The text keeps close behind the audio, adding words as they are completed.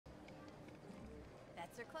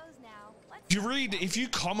Bets are closed now. If you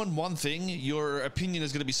comment one thing, your opinion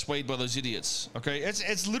is going to be swayed by those idiots. Okay,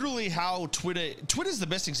 it's literally how Twitter's the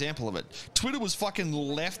best example of it. Twitter was fucking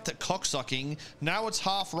left cocksucking. Now it's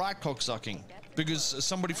half right cocksucking because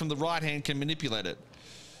somebody from the right hand can manipulate it.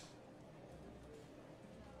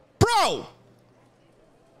 Bro,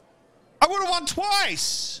 I would have won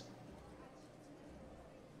twice.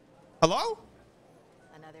 Hello?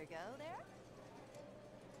 Another go there?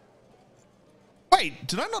 Wait,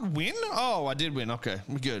 did I not win? Oh, I did win. Okay,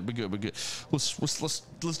 we're good. We're good. We're good.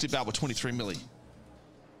 Let's dip out with 23 milli.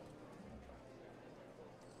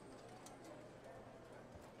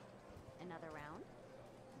 Another round.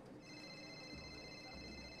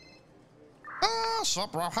 What's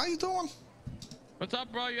up, bro? How you doing? What's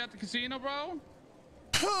up, bro? You at the casino, bro?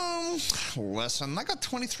 Listen, I got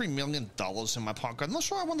 $23 million in my pocket. I'm not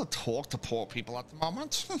sure I want to talk to poor people at the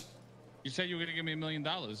moment. You said you were gonna give me $1 million,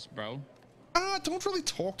 bro. I don't really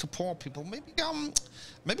talk to poor people. Maybe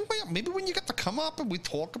when you get to come up and we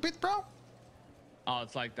talk a bit, bro. Oh,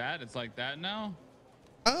 it's like that. It's like that now.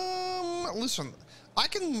 Listen, I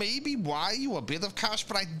can maybe wire you a bit of cash,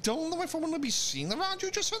 but I don't know if I want to be seen around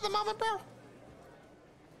you just for the moment, bro.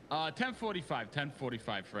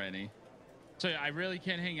 10:45 for any. So I really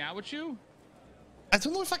can't hang out with you? I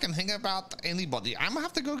don't know if I can hang about anybody. I'm gonna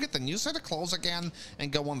have to go get the new set of clothes again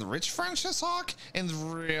and go on the Rich Francis arc and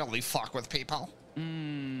really fuck with people.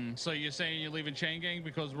 So you're saying you're leaving Chang Gang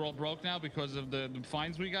because we're all broke now because of the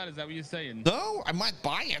fines we got? Is that what you're saying? No, I might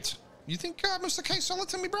buy it. You think Mr. K sell it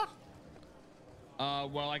to me, bro?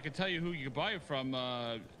 Well, I can tell you who you can buy it from.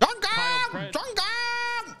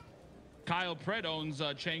 Kyle Pred owns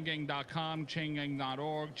Changgang.com,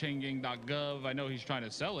 Changgang.org, Changgang.gov. I know he's trying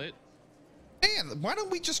to sell it. Man, why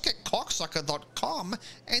don't we just get cocksucker.com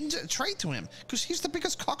and trade to him? Because he's the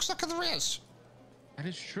biggest cocksucker there is. That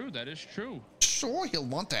is true. That is true. Sure, he'll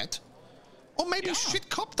want that. Or maybe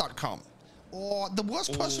shitcop.com. Or the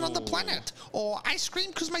worst person on the planet. Or ice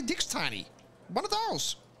cream because my dick's tiny. One of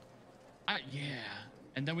those. Yeah.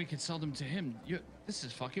 And then we can sell them to him. This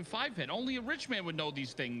is fucking five-head. Only a rich man would know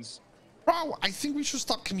these things. Bro, I think we should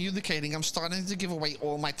stop communicating. I'm starting to give away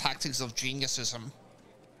all my tactics of geniusism.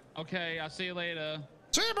 Okay, I'll see you later.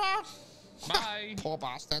 See you, bro. Bye. Poor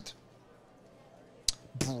bastard.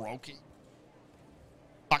 Brokey.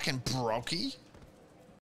 Fucking brokey.